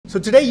So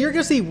today you're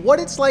gonna see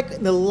what it's like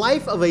in the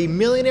life of a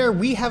millionaire.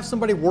 We have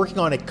somebody working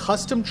on a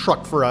custom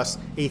truck for us,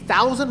 a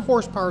 1,000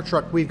 horsepower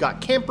truck. We've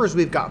got campers,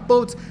 we've got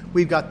boats,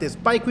 we've got this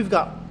bike, we've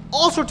got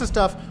all sorts of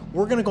stuff.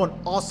 We're gonna go on an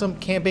awesome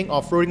camping,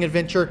 off-roading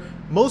adventure,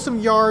 mow some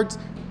yards,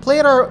 play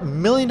at our $1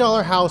 million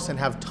house, and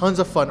have tons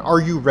of fun. Are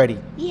you ready?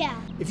 Yeah.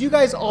 If you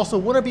guys also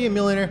wanna be a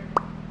millionaire,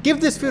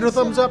 give this video a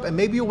thumbs up and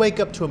maybe you'll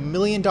wake up to $1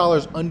 million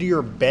under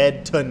your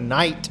bed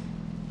tonight.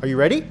 Are you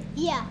ready?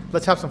 Yeah.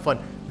 Let's have some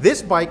fun.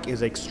 This bike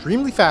is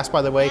extremely fast,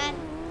 by the way.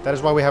 That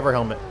is why we have our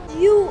helmet.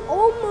 You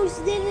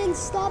almost didn't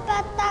stop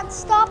at that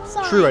stop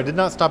sign. True, I did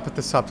not stop at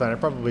the stop sign. I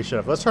probably should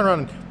have. Let's turn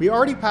around. We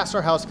already passed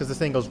our house because this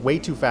thing goes way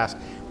too fast.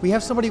 We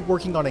have somebody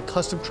working on a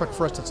custom truck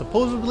for us that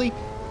supposedly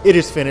it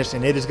is finished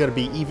and it is going to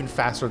be even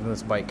faster than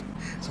this bike.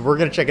 So we're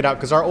going to check it out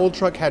because our old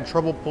truck had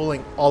trouble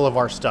pulling all of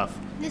our stuff.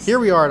 Here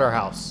we are at our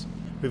house.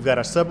 We've got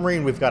a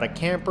submarine, we've got a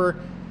camper.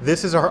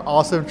 This is our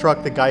awesome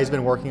truck the guy's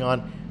been working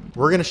on.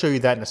 We're going to show you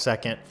that in a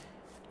second.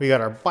 We got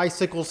our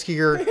bicycles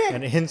here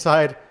and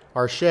inside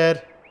our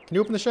shed. Can you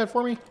open the shed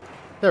for me?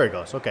 There it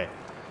goes. Okay.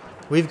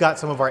 We've got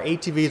some of our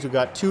ATVs. We've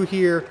got 2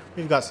 here.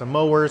 We've got some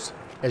mowers.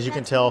 As you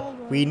can tell,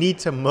 we need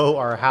to mow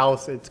our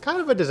house. It's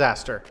kind of a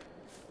disaster.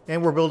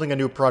 And we're building a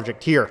new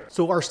project here.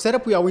 So our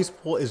setup we always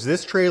pull is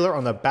this trailer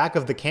on the back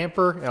of the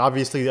camper, and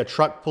obviously a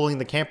truck pulling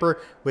the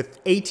camper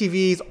with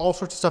ATVs, all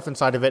sorts of stuff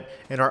inside of it.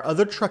 And our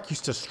other truck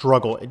used to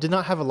struggle. It did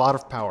not have a lot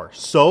of power.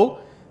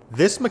 So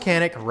this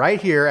mechanic right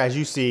here, as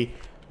you see,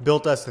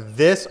 built us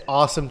this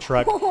awesome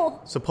truck.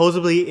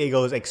 Supposedly it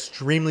goes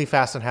extremely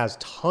fast and has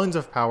tons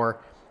of power.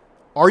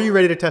 Are you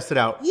ready to test it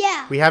out?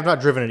 Yeah. We have not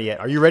driven it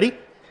yet. Are you ready?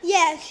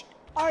 Yes.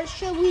 Or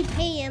should we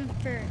pay him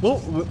first?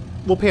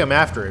 We'll pay him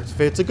after. If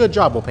it's a good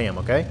job, we'll pay him,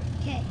 okay?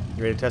 Okay.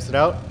 You ready to test it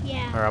out?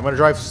 Yeah. All right, I'm gonna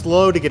drive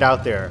slow to get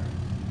out there.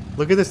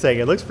 Look at this thing.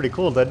 It looks pretty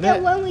cool, doesn't So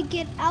it? when we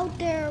get out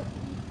there,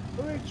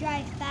 we'll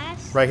drive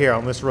fast? Right here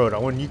on this road.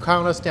 When you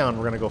count us down,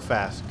 we're gonna go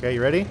fast. Okay,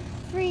 you ready?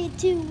 3,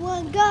 2,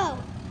 1, go.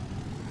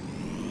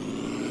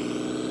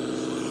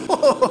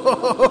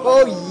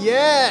 Oh,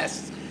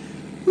 yes!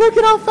 Look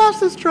at how fast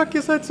this truck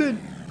is, Hudson.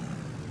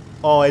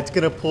 Oh, it's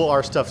gonna pull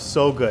our stuff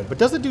so good. But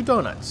does it do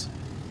donuts?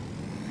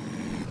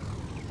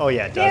 Oh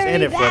yeah, it does.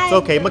 And it flips.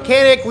 Okay,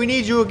 mechanic, we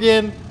need you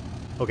again.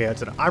 Okay,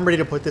 Hudson, I'm ready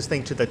to put this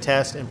thing to the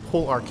test and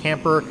pull our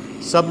camper,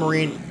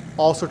 submarine,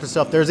 all sorts of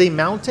stuff. There's a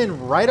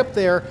mountain right up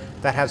there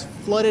that has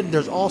flooded.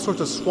 There's all sorts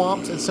of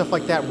swamps and stuff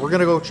like that. We're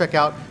gonna go check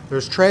out.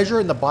 There's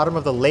treasure in the bottom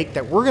of the lake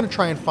that we're gonna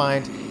try and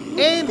find.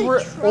 And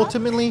we're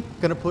ultimately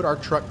gonna put our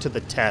truck to the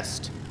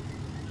test.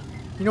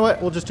 You know what?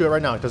 We'll just do it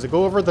right now. Does it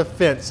go over the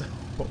fence?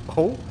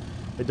 Oh,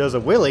 it does a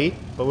wheelie,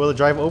 but will it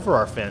drive over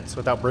our fence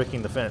without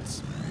breaking the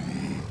fence?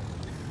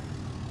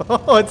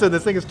 Oh,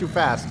 this thing is too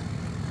fast.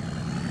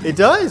 It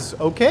does.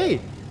 Okay.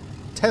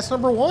 Test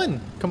number 1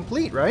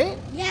 complete, right?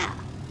 Yeah.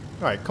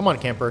 All right, come on,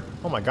 camper.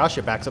 Oh my gosh,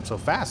 it backs up so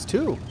fast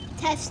too.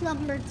 Test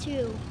number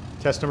 2.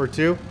 Test number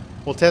 2?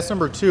 Well, test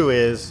number 2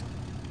 is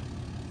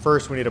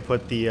first we need to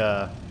put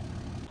the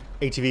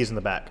ATVs in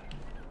the back.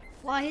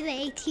 Why the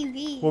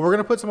ATV? Well, we're going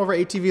to put some of our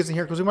ATVs in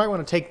here because we might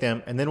want to take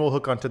them, and then we'll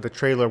hook onto the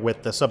trailer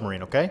with the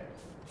submarine, okay?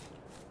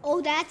 Oh,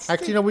 that's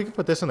Actually, no, we can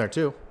put this in there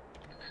too.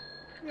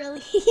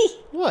 Really?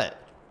 What?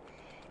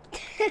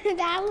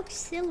 That looks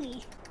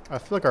silly. I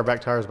feel like our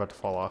back tire is about to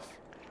fall off.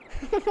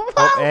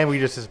 Oh, and we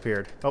just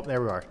disappeared. Oh,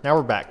 there we are. Now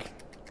we're back.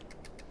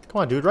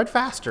 Come on, dude, ride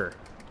faster.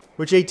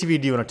 Which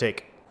ATV do you want to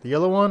take? The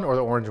yellow one or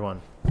the orange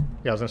one?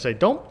 Yeah, I was going to say,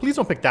 please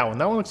don't pick that one.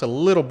 That one looks a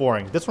little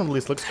boring. This one at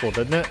least looks cool,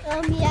 doesn't it?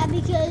 Yeah,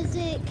 because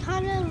it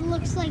kind of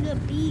looks like a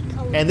bee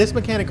color. And this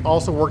mechanic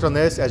also worked on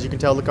this. As you can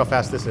tell, look how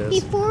fast this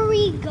is. Before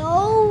we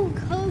go,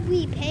 could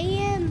we pay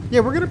him?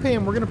 Yeah, we're going to pay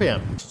him. We're going to pay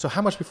him. So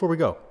how much before we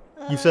go?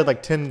 You said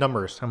like 10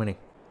 numbers. How many?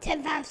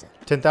 10,000.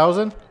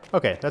 10,000?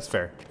 Okay, that's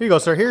fair. Here you go,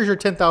 sir. Here's your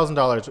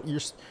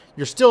 $10,000.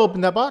 You're still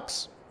open that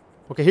box?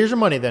 Okay, here's your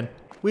money then.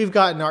 We've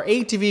gotten our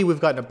ATV. We've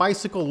gotten a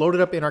bicycle loaded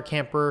up in our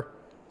camper.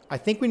 I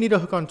think we need to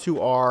hook onto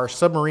our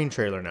submarine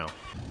trailer now.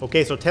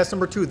 Okay, so test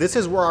number 2. This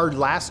is where our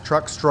last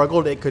truck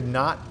struggled. It could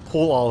not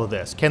pull all of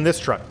this. Can this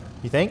truck?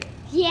 You think?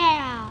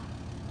 Yeah.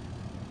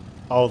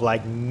 Oh,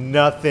 like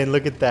nothing.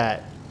 Look at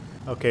that.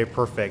 Okay,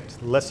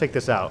 perfect. Let's take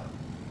this out.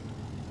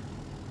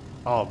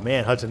 Oh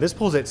man, Hudson, this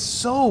pulls it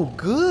so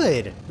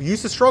good. We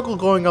used to struggle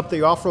going up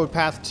the off-road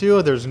path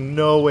too. There's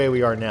no way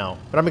we are now.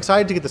 But I'm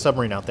excited to get the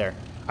submarine out there.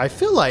 I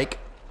feel like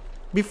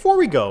before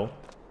we go,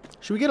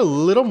 should we get a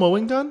little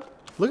mowing done?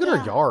 Look at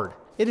our yard.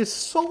 It is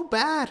so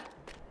bad.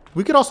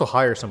 We could also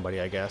hire somebody,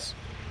 I guess.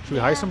 Should we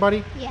hire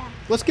somebody? Yeah.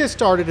 Let's get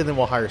started and then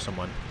we'll hire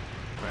someone.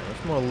 All right,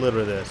 let's mow a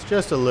little bit of this.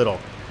 Just a little.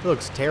 It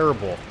looks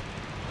terrible.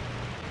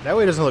 That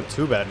way it doesn't look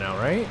too bad now,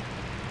 right?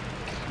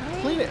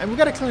 Clean it. And we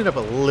got to clean it up a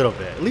little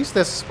bit. At least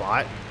this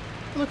spot.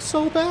 It looks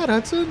so bad,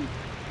 Hudson.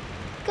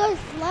 Because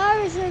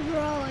flowers are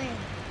growing.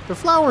 The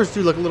flowers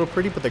do look a little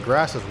pretty, but the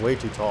grass is way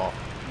too tall.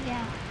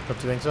 Yeah. Don't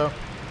you think so?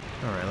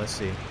 All right, let's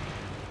see.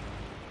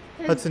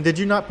 Hudson, did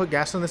you not put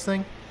gas on this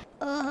thing?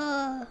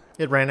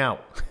 It ran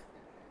out.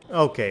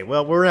 Okay,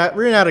 well, we're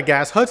running out of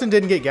gas. Hudson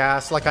didn't get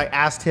gas like I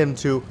asked him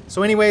to.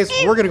 So anyways,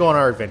 we're going to go on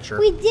our adventure.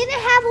 We didn't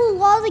have a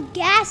lot of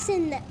gas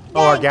in the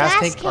our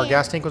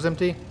gas tank was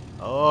empty?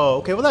 Oh,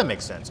 okay, well that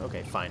makes sense.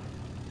 Okay, fine.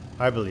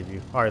 I believe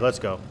you. All right, let's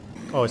go.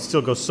 Oh, it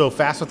still goes so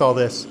fast with all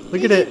this.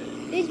 Look at it.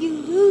 Did you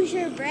lose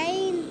your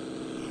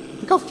brain?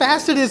 Look how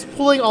fast it is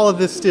pulling all of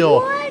this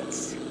still. What?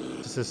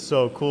 This is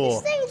so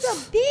cool. This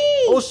thing's a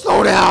beast. Oh,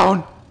 slow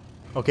down.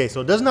 Okay, so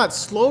it does not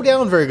slow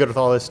down very good with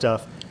all this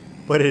stuff,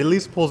 but it at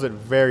least pulls it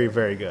very,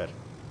 very good.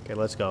 Okay,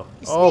 let's go.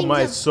 Oh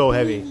my, it's so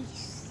heavy.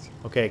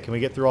 Okay, can we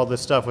get through all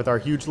this stuff with our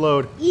huge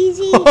load?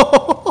 Easy.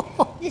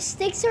 The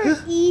sticks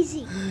are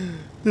easy.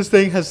 This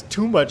thing has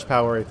too much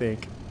power, I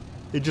think.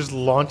 It just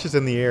launches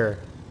in the air.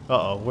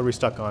 Uh-oh, what are we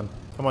stuck on?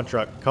 Come on,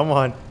 truck. Come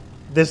on.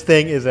 This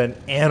thing is an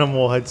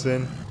animal,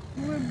 Hudson.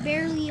 We're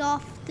barely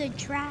off the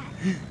track.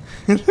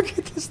 Look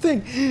at this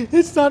thing.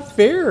 It's not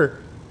fair.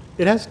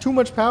 It has too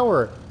much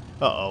power.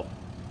 Uh-oh.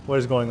 What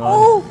is going on?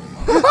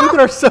 Oh! Look at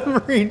our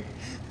submarine.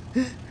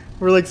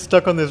 We're like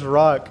stuck on this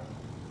rock.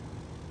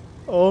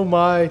 Oh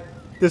my.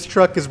 This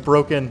truck is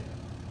broken.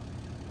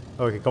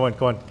 Okay, come on,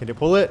 come on. Can you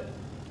pull it?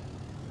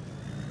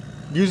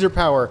 Use your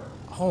power.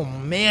 Oh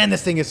man,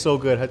 this thing is so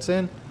good,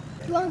 Hudson.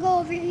 You want to go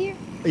over here?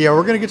 Yeah,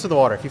 we're going to get to the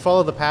water. If you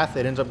follow the path,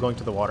 it ends up going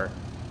to the water.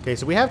 Okay,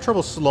 so we have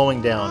trouble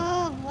slowing down.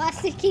 Oh,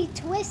 what's to keep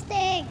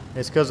twisting?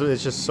 It's because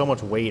it's just so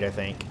much weight, I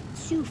think.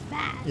 Too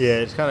fast.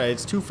 Yeah,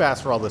 it's too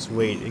fast for all this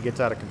weight. It gets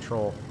out of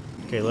control.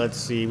 Okay, let's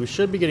see. We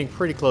should be getting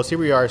pretty close. Here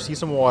we are. See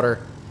some water.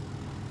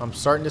 I'm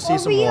starting to see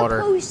some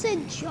water. Are we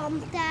supposed to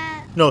jump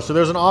that? No, so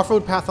there's an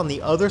off-road path on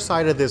the other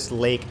side of this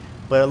lake,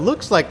 but it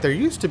looks like there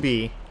used to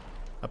be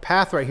a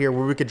path right here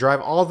where we could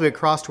drive all the way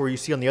across to where you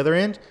see on the other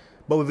end,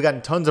 but we've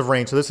gotten tons of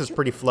rain, so this is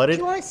pretty flooded.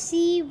 Do you want to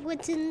see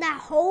what's in that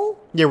hole?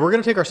 Yeah, we're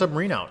going to take our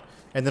submarine out.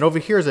 And then over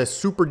here is a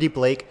super deep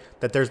lake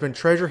that there's been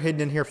treasure hidden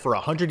in here for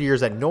 100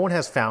 years that no one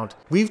has found.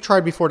 We've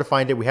tried before to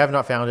find it. We have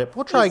not found it.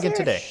 We'll try again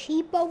today. Is there a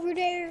sheep over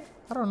there?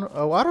 I don't know.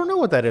 Oh, I don't know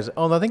what that is.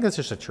 Oh, I think that's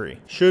just a tree.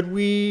 Should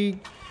we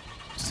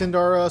send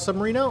our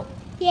submarine out?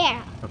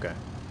 Yeah. Okay.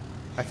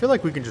 I feel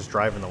like we can just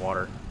drive in the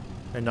water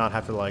and not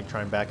have to like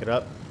try and back it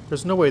up.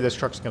 There's no way this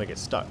truck's going to get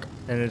stuck.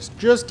 And it's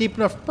just deep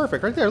enough.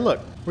 Perfect. Right there. Look.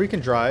 We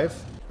can drive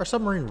our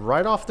submarine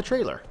right off the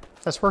trailer.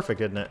 That's perfect,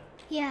 isn't it?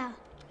 Yeah.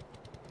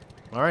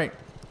 All right.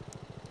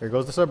 There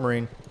goes the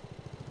submarine.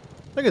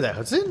 Look at that,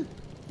 Hudson.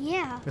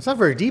 Yeah. It's not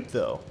very deep,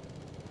 though.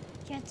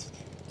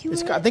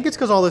 I think it's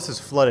because all this is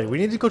flooded. We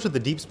need to go to the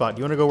deep spot.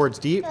 Do you want to go where it's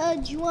deep?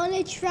 Do you want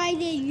to try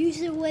to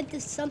use it with the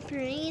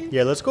submarine?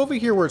 Yeah, let's go over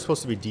here where it's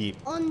supposed to be deep.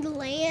 On the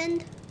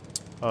land?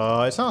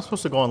 It's not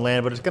supposed to go on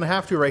land, but it's going to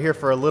have to right here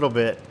for a little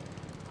bit.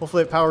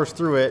 Hopefully it powers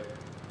through it.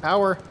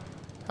 Power.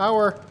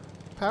 Power.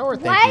 Power,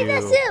 thank you.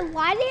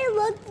 Why did it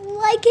look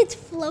like it's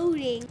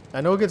floating?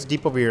 I know it gets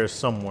deep over here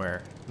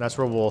somewhere. That's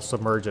where we'll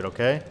submerge it,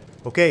 okay?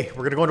 Okay,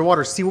 we're going to go into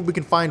water, see what we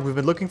can find. We've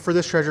been looking for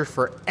this treasure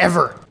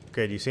forever.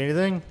 Okay, do you see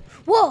anything?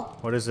 Whoa.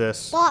 What is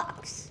this?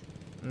 Box.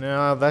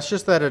 No, that's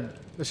just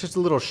it's just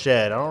a little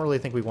shed. I don't really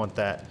think we want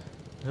that.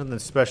 There's nothing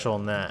special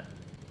in that.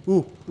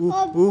 Ooh, ooh,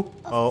 ooh.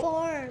 A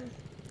farm.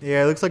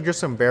 Yeah, it looks like just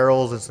some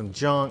barrels and some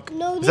junk.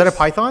 No, is that a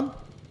python?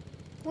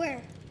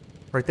 Where?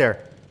 Right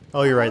there.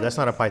 Oh, you're right. That's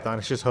not a python.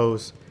 It's just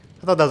hose.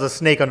 I thought that was a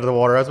snake under the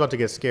water. I was about to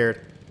get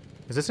scared.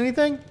 Is this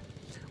anything?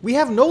 We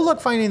have no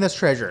luck finding this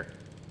treasure.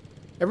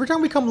 Every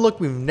time we come look,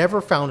 we've never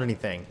found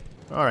anything.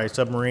 All right,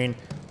 submarine.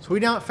 So we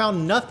now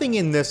found nothing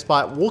in this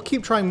spot. We'll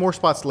keep trying more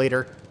spots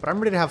later, but I'm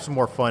ready to have some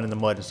more fun in the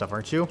mud and stuff,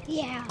 aren't you?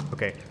 Yeah.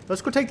 Okay,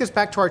 let's go take this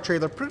back to our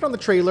trailer, put it on the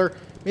trailer.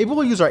 Maybe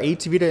we'll use our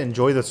ATV to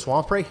enjoy the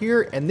swamp right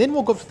here, and then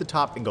we'll go up to the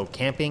top and go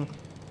camping.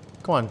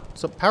 Come on,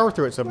 so power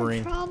through it,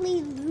 submarine. We'll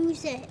probably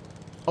lose it.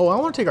 Oh, I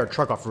want to take our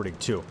truck off-roading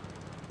too,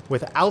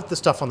 without the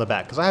stuff on the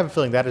back, because I have a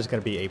feeling that is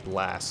going to be a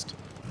blast.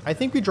 I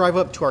think we drive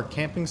up to our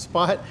camping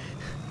spot.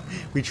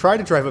 We try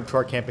to drive up to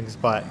our camping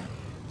spot,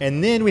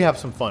 and then we have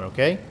some fun,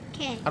 okay?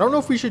 Okay. I don't know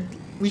if we should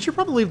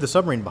probably leave the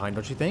submarine behind,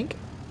 don't you think?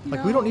 No.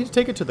 Like, we don't need to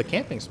take it to the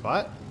camping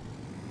spot.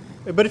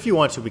 But if you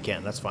want to, we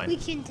can. That's fine. We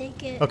can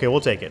take it. Okay,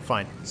 we'll take it.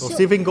 Fine. We'll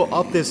see if we can go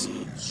up this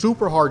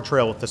super hard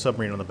trail with the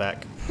submarine on the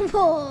back.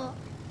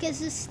 Because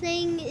this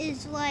thing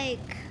is like...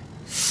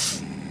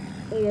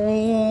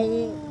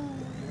 Oh,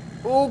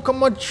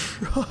 come on,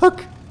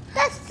 truck.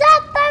 The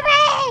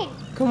submarine!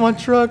 Come on,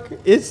 truck.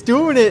 It's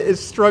doing it. It's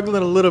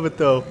struggling a little bit,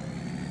 though.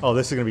 Oh,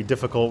 this is going to be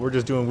difficult. We're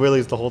just doing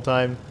wheelies the whole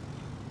time.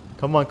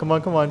 Come on, come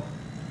on, come on.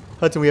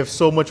 Hudson, we have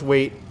so much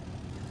weight.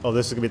 Oh,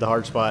 this is going to be the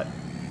hard spot.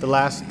 The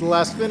last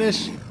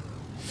finish.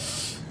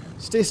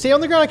 Stay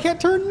on the ground. I can't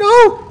turn.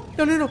 No!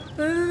 No, no, no.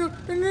 No, no,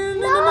 no, no, no, no,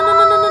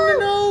 no, no,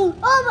 no.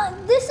 Oh,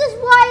 this is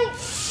why...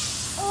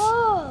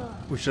 Oh.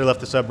 We should have left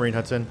the submarine,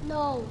 Hudson.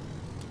 No.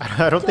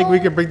 I don't think we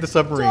can bring the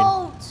submarine.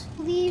 Don't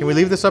leave Can we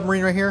leave the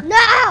submarine right here? No!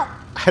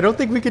 I don't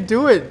think we could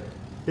do it.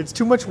 It's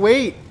too much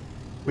weight.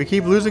 We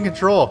keep losing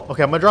control.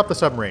 Okay, I'm going to drop the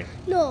submarine.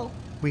 No.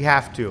 We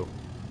have to.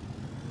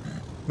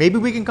 Maybe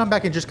we can come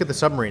back and just get the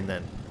submarine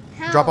then.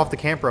 How? Drop off the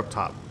camper up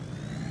top.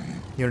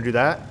 You want to do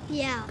that?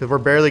 Yeah. Because we're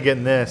barely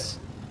getting this.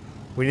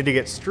 We need to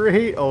get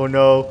straight. Oh,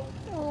 no.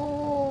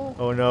 Oh.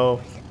 Oh no.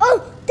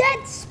 Oh,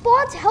 that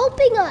spot's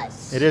helping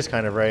us. It is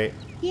kind of right.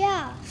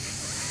 Yeah.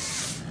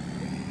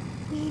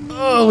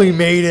 Oh, we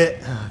made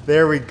it.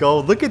 There we go.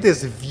 Look at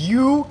this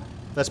view.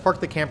 Let's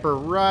park the camper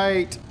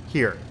right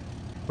here.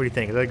 What do you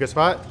think? Is that a good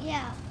spot?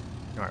 Yeah.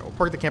 All right, we'll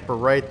park the camper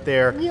right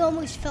there. We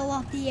almost fell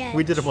off the edge.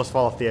 We did almost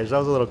fall off the edge. That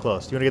was a little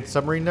close. Do you want to get the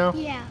submarine now?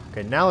 Yeah.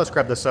 Okay, now let's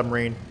grab the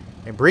submarine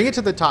and bring it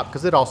to the top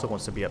because it also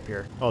wants to be up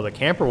here. Oh, the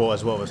camper will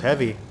as well was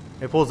heavy.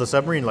 It pulls the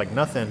submarine like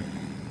nothing.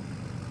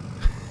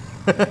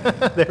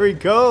 There we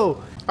go.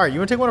 All right, you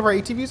want to take one of our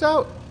ATVs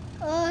out?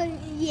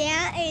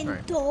 Yeah, and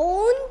Right.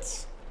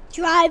 don't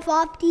drive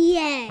off the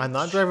edge. I'm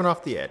not driving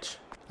off the edge.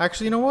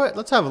 Actually, you know what?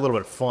 Let's have a little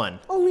bit of fun.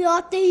 Only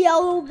off the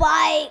yellow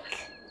bike.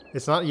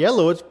 It's not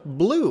yellow, it's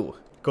blue.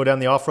 Go down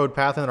the off-road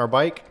path on our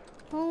bike.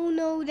 Oh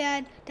no,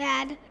 Dad.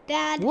 What?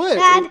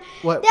 Dad,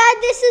 What? Dad,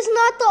 this is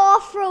not the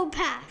off-road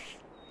path.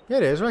 Yeah,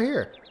 it is right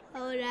here.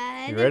 Oh,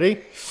 Dad. You ready?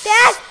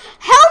 Dad,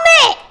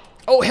 helmet!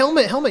 Oh,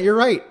 helmet, you're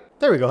right.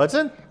 There we go,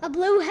 Hudson. A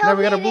blue helmet. Now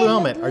we got a blue and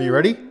helmet. Are you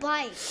ready?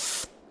 Bike.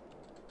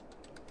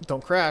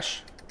 Don't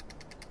crash.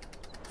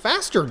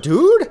 Faster,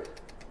 dude.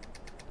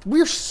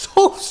 We're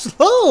so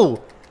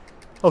slow.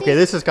 Okay,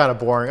 this is kind of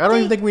boring. I don't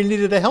even think we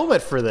needed a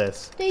helmet for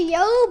this. The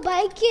yellow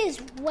bike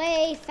is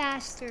way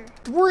faster.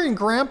 We're in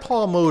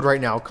grandpa mode right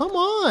now. Come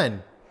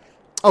on.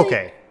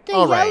 Okay, The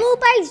all right. yellow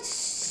bike's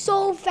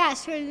so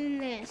faster than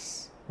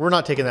this. We're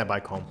not taking that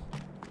bike home.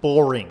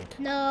 Boring.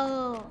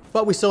 No.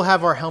 But we still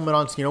have our helmet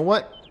on, so you know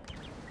what?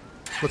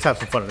 Let's have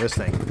some fun in this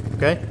thing,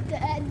 okay?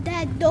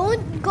 Dad,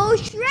 don't go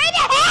straight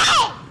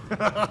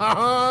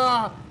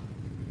ahead!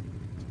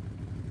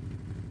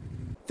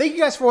 Thank you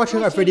guys for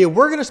watching our video.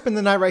 We're going to spend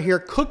the night right here,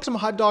 cook some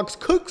hot dogs,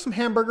 cook some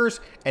hamburgers,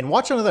 and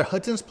watch another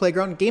Hudson's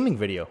Playground gaming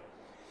video.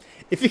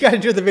 If you guys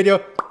enjoyed the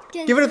video,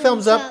 give it a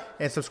thumbs up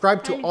and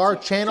subscribe to our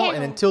channel.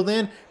 And until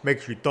then,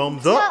 make sure you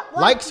thumbs up,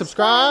 like,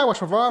 subscribe,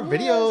 watch more of our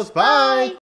videos. Bye!